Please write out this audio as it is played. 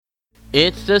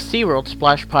It's the SeaWorld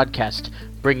Splash Podcast,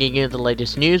 bringing you the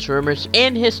latest news, rumors,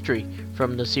 and history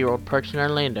from the SeaWorld parks in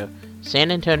Orlando,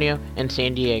 San Antonio, and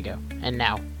San Diego. And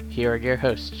now, here are your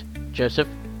hosts, Joseph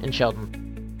and Sheldon.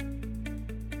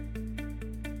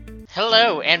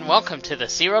 Hello, and welcome to the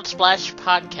SeaWorld Splash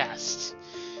Podcast.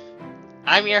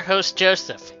 I'm your host,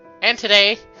 Joseph, and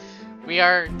today we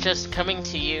are just coming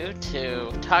to you to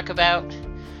talk about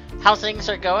how things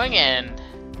are going and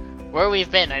where we've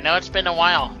been. I know it's been a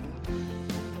while.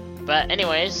 But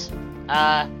anyways,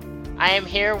 I am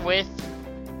here with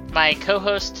my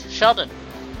co-host, Sheldon.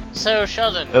 So,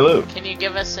 Sheldon, hello. Can you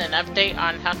give us an update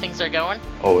on how things are going?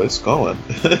 Oh, it's going.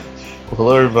 Well,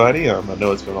 hello, everybody. I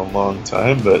know it's been a long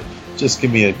time, but just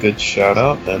give me a good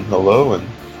shout-out and hello, and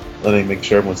let me make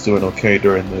sure everyone's doing okay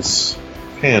during this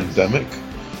pandemic.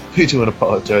 We do want to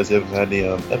apologize if we haven't had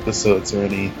any episodes or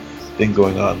anything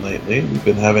going on lately. We've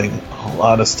been having a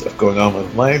lot of stuff going on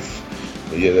with life.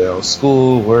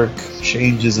 School, work,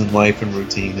 changes in life and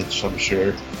routine, which I'm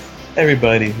sure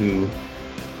everybody who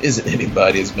isn't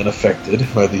anybody has been affected,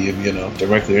 whether you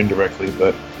directly or indirectly,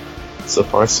 but so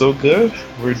far so good.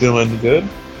 We're doing good.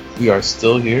 We are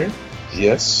still here.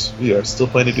 Yes, we are still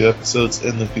planning to do episodes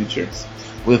in the future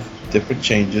with different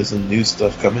changes and new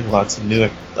stuff coming, lots of new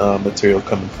material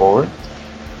coming forward.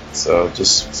 So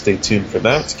just stay tuned for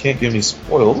that. Can't give any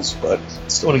spoils, but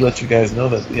still want to let you guys know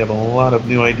that we have a lot of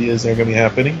new ideas that are going to be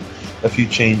happening. A few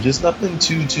changes, nothing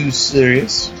too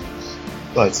serious,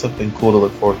 but something cool to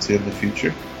look forward to in the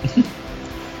future.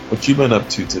 What you been up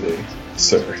to today,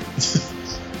 sir?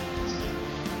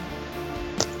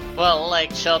 Well,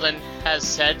 like Sheldon has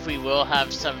said, we will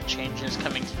have some changes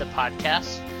coming to the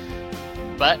podcast,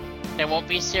 but it won't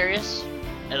be serious.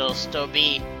 It'll still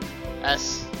be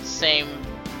us same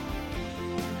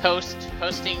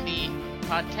hosting the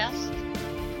podcast,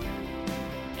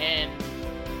 and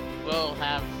we'll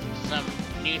have some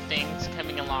new things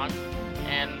coming along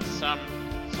and some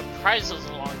surprises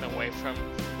along the way from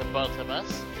the both of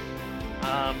us.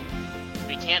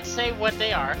 We can't say what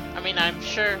they are. I mean, I'm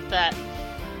sure that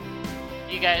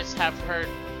you guys have heard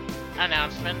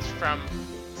announcements from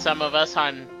some of us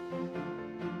on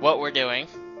what we're doing.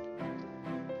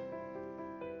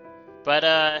 But,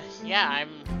 yeah, I'm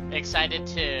excited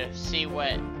to see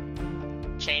what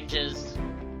changes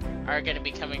are going to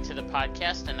be coming to the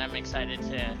podcast, and I'm excited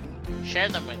to share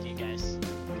them with you guys.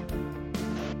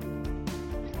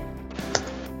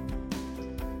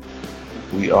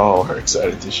 We all are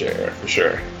excited to share, for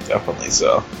sure. Definitely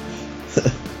so.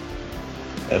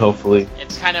 And hopefully...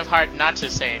 It's kind of hard not to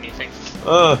say anything.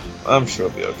 I'm sure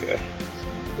it'll be okay.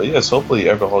 But yes, hopefully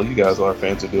all you guys, all our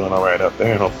fans, are doing alright out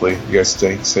there, and hopefully you guys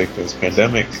staying safe in this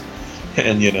pandemic,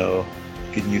 and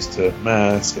getting used to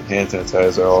masks and hand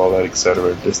sanitizer, all that,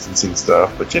 etc., distancing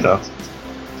stuff. But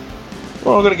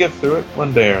we're all gonna get through it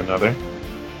one day or another.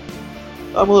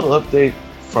 A little update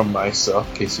from myself,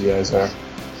 in case you guys are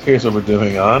curious what we're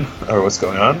doing on, or what's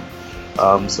going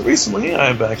on. So recently,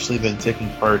 I've actually been taking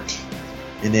part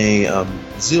in a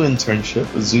zoo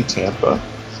internship with Zoo Tampa.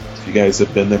 If you guys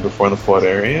have been there before in the Florida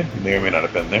area, you may or may not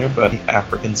have been there, but the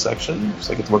African section,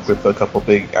 so I get to work with a couple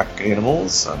big African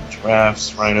animals,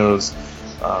 giraffes, rhinos,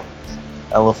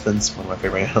 elephants, one of my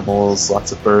favorite animals,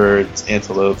 lots of birds,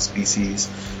 antelope species,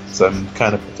 so I'm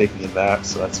kind of partaking in that,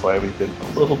 so that's why we've been a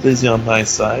little busy on my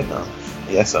side.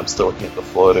 Yes, I'm still working at the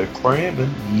Florida Aquarium,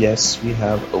 and yes, we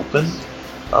have opened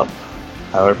up.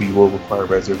 However, you will require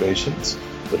reservations,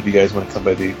 but if you guys want to come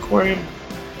by the aquarium,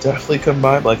 definitely come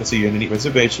by. But like I said, you're going to need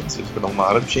reservations. There's been a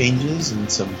lot of changes and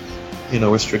some,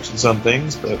 restrictions on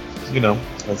things. But,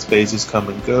 as phases come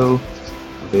and go,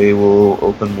 they will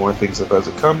open more things up as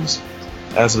it comes.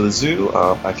 As for the zoo,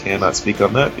 I cannot speak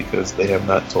on that because they have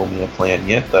not told me a plan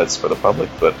yet. That's for the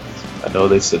public. But I know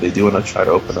they said they do want to try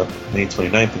to open up May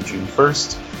 29th and June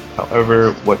 1st.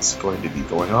 However, what's going to be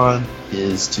going on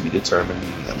is to be determined.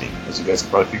 I mean, as you guys can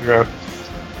probably figure out,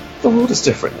 the world is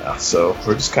different now. So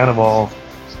we're just kind of all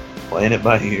playing it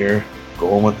by ear,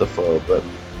 going with the flow. But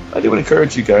I do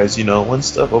encourage you guys, when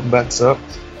stuff opens back up,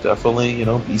 definitely,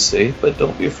 be safe, but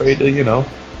don't be afraid to,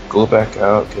 go back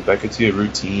out, get back into your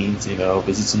routines,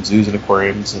 visit some zoos and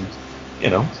aquariums, and,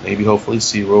 maybe hopefully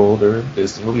SeaWorld or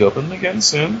Disney will be open again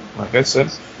soon. Like I said,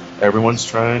 everyone's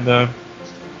trying to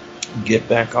get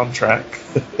back on track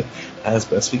as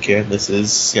best we can. This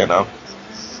is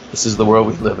the world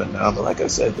we live in now, but like I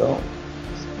said,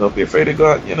 don't be afraid to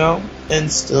go out, and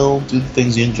still do the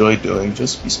things you enjoy doing.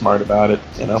 Just be smart about it,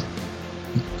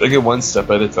 Take it one step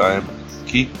at a time.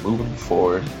 Keep moving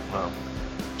forward.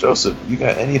 Joseph, you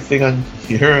got anything on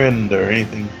your end or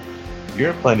anything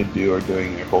you're planning to do or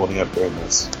doing or holding up during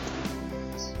this?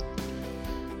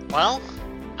 Well,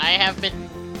 I have been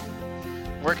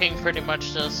working pretty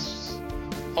much this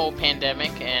whole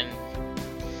pandemic, and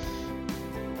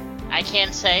I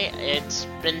can't say it's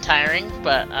been tiring,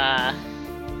 but I'm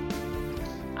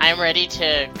ready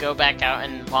to go back out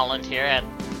and volunteer at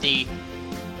the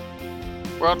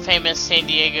world famous San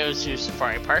Diego Zoo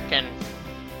Safari Park, and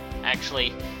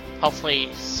actually,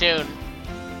 hopefully soon,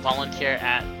 volunteer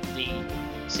at the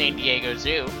San Diego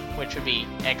Zoo, which would be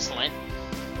excellent,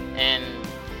 and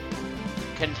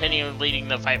continue leading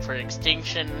the fight for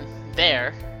extinction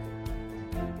there.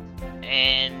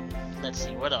 And let's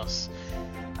see, what else?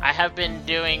 I have been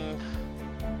doing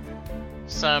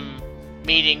some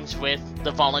meetings with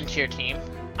the volunteer team.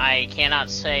 I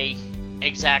cannot say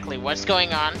exactly what's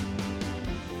going on,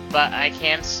 but I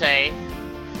can say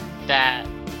that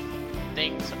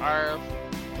things are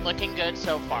looking good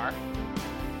so far.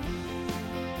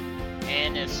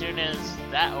 And as soon as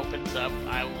that opens up,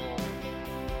 I will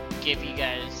give you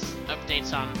guys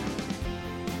updates on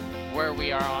where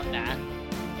we are on that.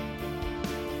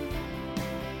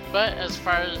 But as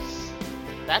far as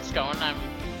that's going, I'm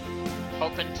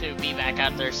hoping to be back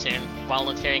out there soon,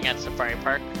 volunteering at Safari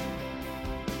Park.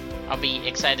 I'll be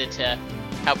excited to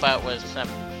help out with some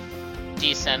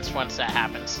descents once that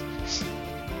happens.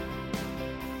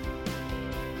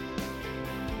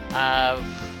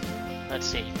 Let's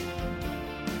see.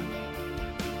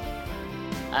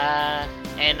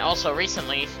 And also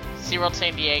recently, SeaWorld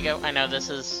San Diego, I know this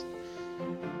is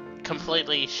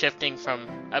completely shifting from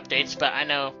updates, but I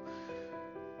know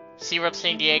SeaWorld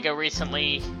San Diego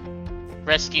recently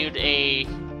rescued a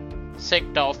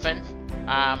sick dolphin.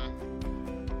 I'm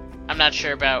not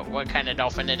sure about what kind of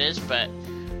dolphin it is, but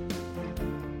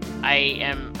I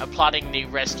am applauding the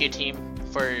rescue team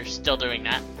for still doing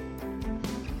that.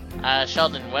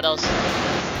 Sheldon, what else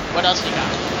you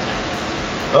got?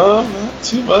 Not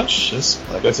too much. Just,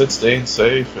 like I said, staying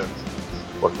safe and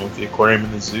working with the aquarium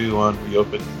and the zoo on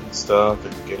reopening stuff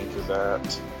and getting through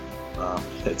that.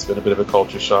 It's been a bit of a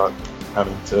culture shock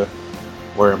having to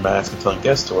wear a mask and telling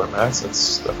guests to wear masks.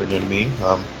 That's definitely new to me.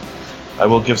 I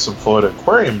will give some Florida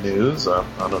aquarium news. I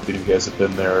don't know if any of you guys have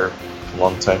been there,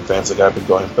 long-time fans like I've been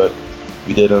going, but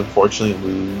we did unfortunately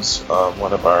lose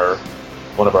one of our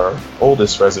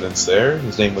oldest residents there.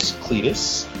 His name was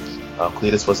Cletus.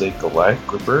 Cletus was a Goliath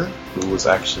grouper who was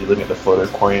actually living at the Florida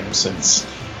Aquarium since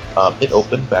it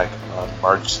opened back on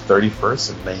March 31st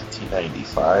in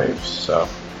 1995. So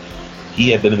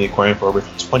he had been in the aquarium for over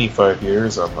 25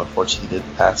 years. Unfortunately, he did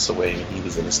pass away when he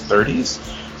was in his 30s.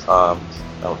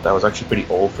 That was actually pretty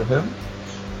old for him.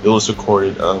 The oldest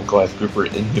recorded Goliath grouper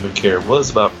in human care was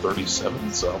about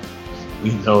 37, so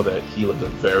we know that he lived a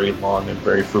very long and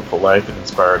very fruitful life and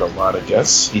inspired a lot of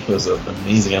guests. He was an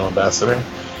amazing animal ambassador.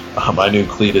 I knew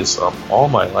Cletus all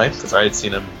my life because I had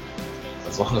seen him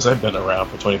as long as I've been around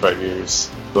for 25 years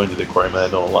going to the aquarium. I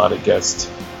know a lot of guests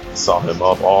saw him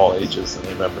of all ages and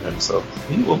they remember him. So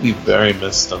he will be very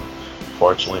missed,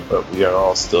 unfortunately, but we are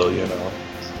all still, we're in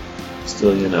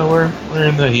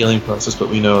the healing process, but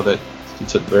we know that he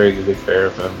took very good care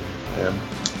of him. And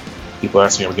people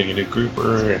ask me, are we getting a new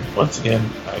grouper? And once again,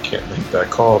 I can't make that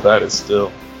call. That is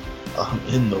still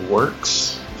in the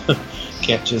works.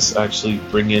 Can't just actually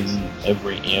bring in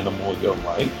every animal you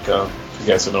like. If you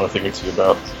guys don't know a thing or two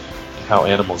about how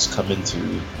animals come into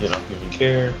human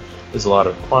care, there's a lot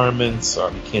of requirements.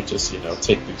 You can't just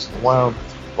take things in the wild.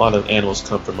 A lot of animals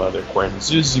come from other aquarium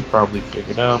zoos, you probably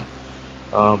figured out.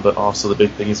 But also the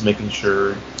big thing is making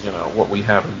sure what we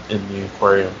have in the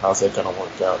aquarium, how's that going to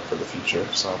work out for the future.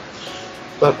 So,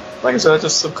 but like I said,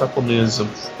 just a couple news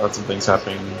about some things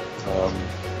happening.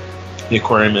 The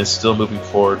aquarium is still moving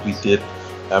forward. We did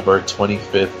have our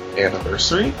 25th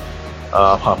anniversary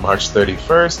on March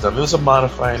 31st. It was a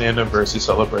modified anniversary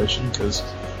celebration because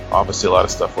obviously a lot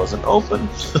of stuff wasn't open,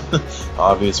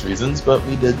 obvious reasons, but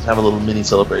we did have a little mini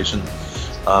celebration.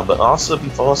 But also, if you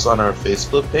follow us on our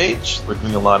Facebook page, we're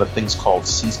doing a lot of things called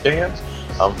C-SPAN.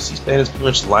 C-SPAN is pretty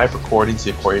much live recordings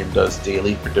the aquarium does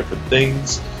daily for different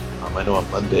things. I know on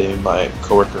Monday, my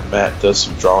coworker Matt does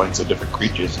some drawings of different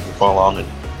creatures. You can follow along and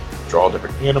draw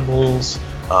different animals.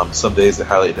 Some days they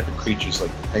highlight different creatures like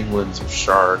penguins or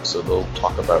sharks, so they'll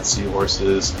talk about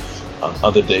seahorses.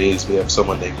 Other days we have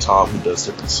someone named Tom who does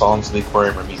different songs in the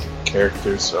aquarium or meet different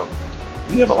characters. So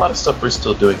we have a lot of stuff we're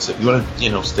still doing. So if you want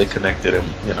to, stay connected and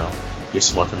get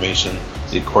some more information,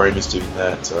 the aquarium is doing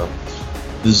that.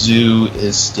 The zoo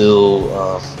is still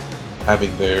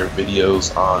having their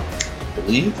videos on. I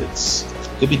believe it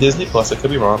could be Disney Plus. I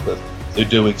could be wrong, but they're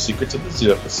doing Secrets of the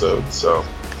Zoo episodes. So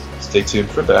stay tuned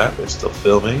for that. They're still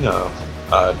filming. No,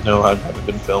 I haven't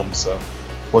been filmed, so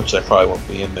Unfortunately, I probably won't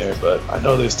be in there, but I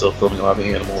know they're still filming a lot of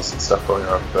the animals and stuff going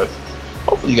on. But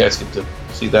hopefully, you guys get to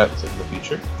see that in the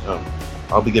future.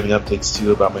 I'll be giving updates to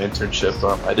you about my internship.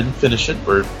 I didn't finish it.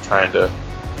 We're trying to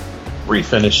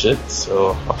refinish it,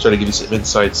 so I'll try to give you some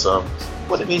insights on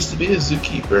what it means to be a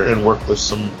zookeeper and work with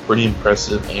some pretty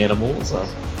impressive animals.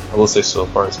 I will say so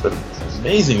far it's been an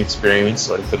amazing experience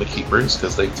learning from the keepers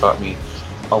because they taught me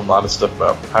a lot of stuff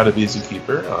about how to be a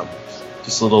zookeeper.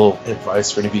 Just a little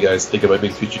advice for any of you guys think about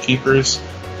being future keepers.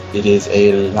 It is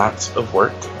a lot of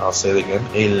work. I'll say it again,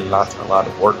 a lot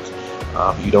of work.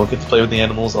 You don't get to play with the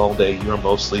animals all day. You're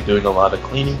mostly doing a lot of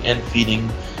cleaning and feeding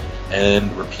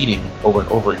and repeating over and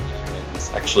over again.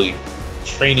 It's actually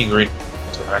training or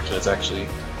interaction is actually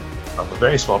a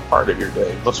very small part of your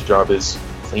day. Most of your job is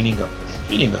cleaning up and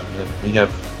feeding them. And we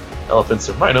have elephants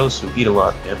and rhinos who eat a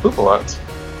lot and poop a lot.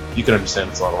 You can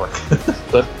understand it's a lot of work.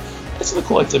 But it's something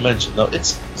cool like to mention, though.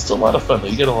 It's still a lot of fun, though.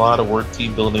 You get a lot of work,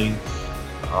 team building.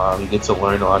 You get to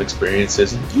learn a lot of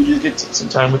experiences. And you just get some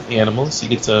time with the animals. You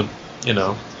get to,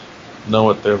 know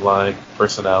what they're like,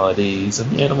 personalities.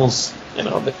 And the animals,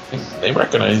 they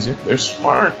recognize you. They're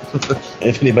smart.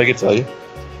 If anybody can tell you.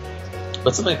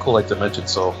 But something cool like to mention.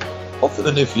 So hopefully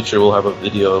in the near future we'll have a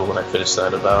video when I finish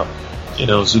that about,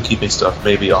 zookeeping stuff.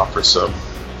 Maybe offer some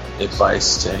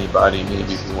advice to anybody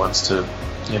maybe who wants to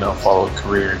follow a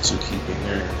career in zookeeping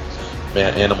or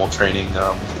animal training.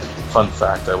 Fun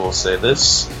fact, I will say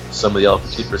this: some of the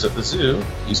elephant keepers at the zoo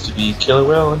used to be killer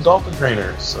whale and dolphin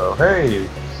trainers. So hey,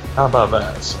 how about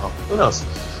that? So who knows?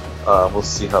 We'll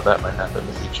see how that might happen in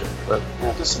the future. But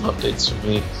just some updates from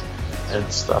me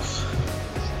and stuff.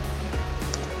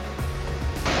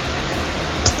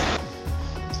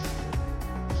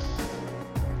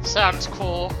 Sounds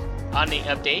cool on the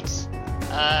updates.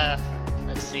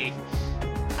 Let's see.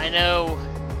 I know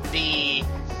the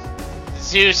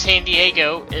Zoo San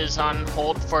Diego is on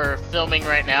hold for filming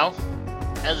right now,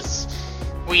 as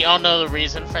we all know the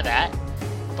reason for that.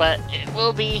 But it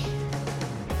will be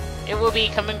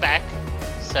coming back.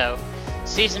 So,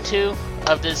 season 2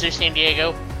 of the Zoo San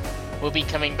Diego will be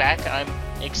coming back. I'm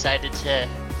excited to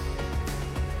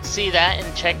see that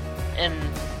and check and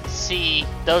see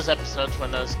those episodes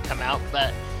when those come out.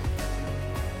 But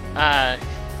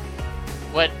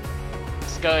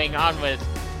what's going on with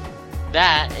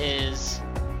that is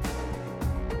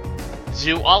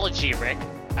Zoology Rick.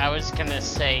 I was gonna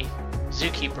say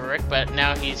Zookeeper Rick, but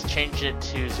now he's changed it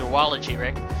to Zoology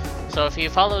Rick. So if you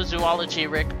follow Zoology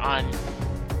Rick on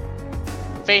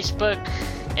Facebook,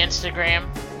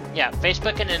 Instagram,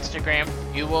 Facebook and Instagram,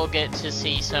 you will get to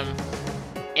see some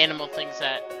animal things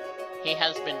that he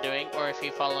has been doing. Or if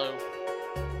you follow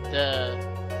the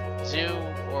zoo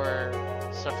or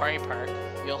safari park,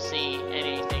 you'll see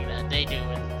anything that they do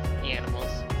with the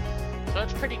animals. So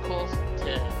it's pretty cool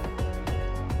to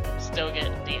still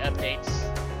get the updates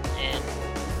and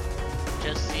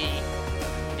just see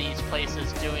these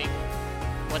places doing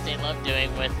what they love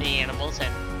doing with the animals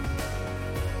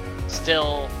and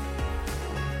still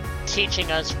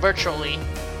teaching us virtually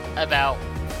about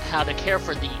how to care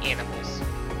for the animals.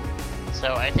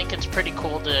 So I think it's pretty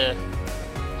cool to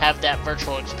have that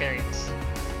virtual experience.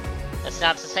 It's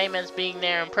not the same as being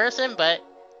there in person, but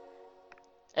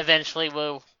eventually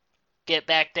we'll get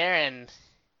back there and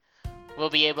we'll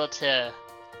be able to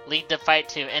lead the fight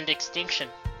to end extinction.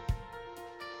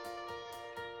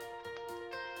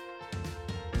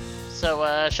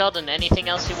 So, Sheldon, anything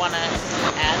else you want to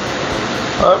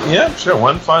add? Yeah, sure.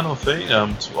 One final thing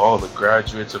to all the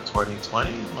graduates of 2020.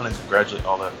 I want to congratulate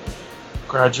all the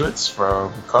graduates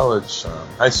from college,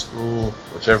 high school,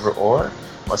 whichever or.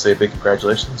 I want to say a big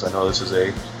congratulations. I know this is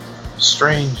a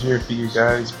strange year for you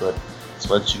guys, but just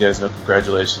let you guys know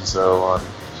congratulations though on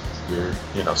your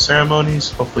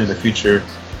ceremonies. Hopefully in the future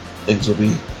things will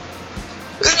be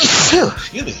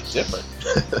different.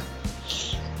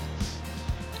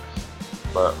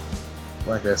 But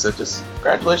like I said, just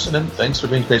congratulations and thanks for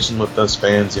being patient with us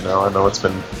fans. I know it's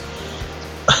been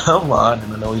a lot,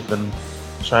 and I know we've been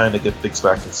trying to get things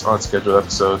back on scheduled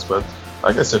episodes, but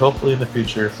like I said, hopefully in the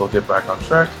future we'll get back on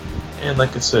track. And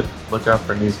like I said, look out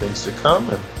for new things to come,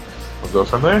 and we'll go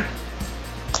from there.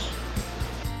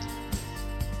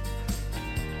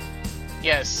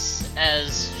 Yes,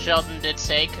 as Sheldon did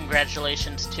say,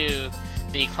 congratulations to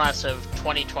the class of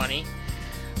 2020.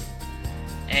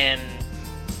 And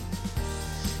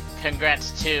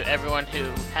congrats to everyone who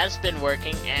has been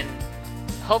working, and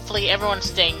hopefully everyone's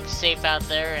staying safe out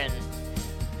there. And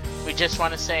we just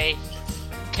want to say,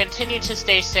 continue to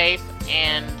stay safe,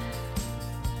 and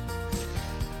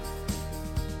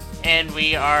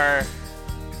we are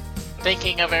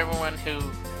thinking of everyone who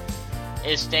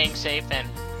is staying safe, and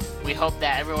we hope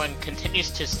that everyone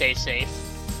continues to stay safe,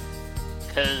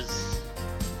 because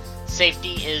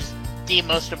safety is the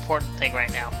most important thing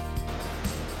right now.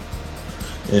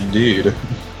 Indeed.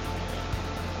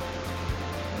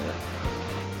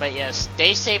 But yes,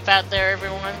 stay safe out there,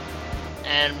 everyone,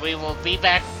 and we will be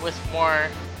back with more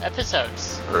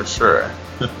episodes. For sure.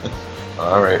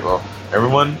 Alright, well,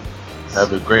 everyone,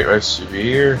 have a great rest of your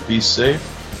year. Be safe.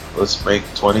 Let's make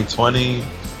 2020 a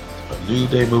new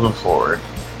day moving forward.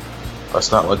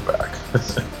 Let's not look back.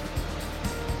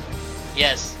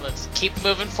 Yes, let's keep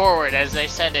moving forward, as they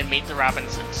said in Meet the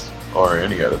Robinsons. Or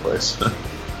any other place.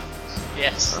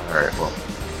 Yes. Alright, well,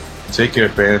 take care,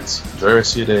 fans. Enjoy the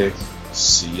rest of your day.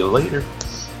 See you later.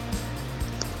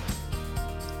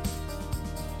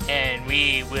 And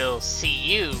we will see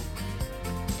you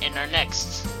in our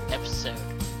next episode.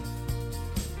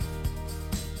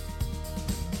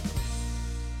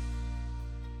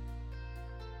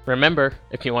 Remember,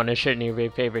 if you want to share any of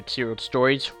your favorite SeaWorld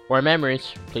stories or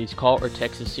memories, please call or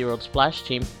text the SeaWorld Splash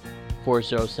Team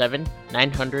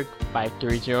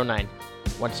 407-900-5309.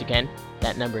 Once again,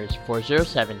 that number is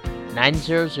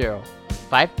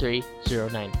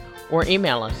 407-900-5309. Or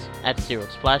email us at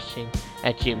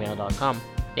SeaWorldSplashTeam@gmail.com.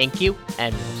 Thank you,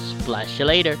 and we'll splash you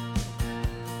later.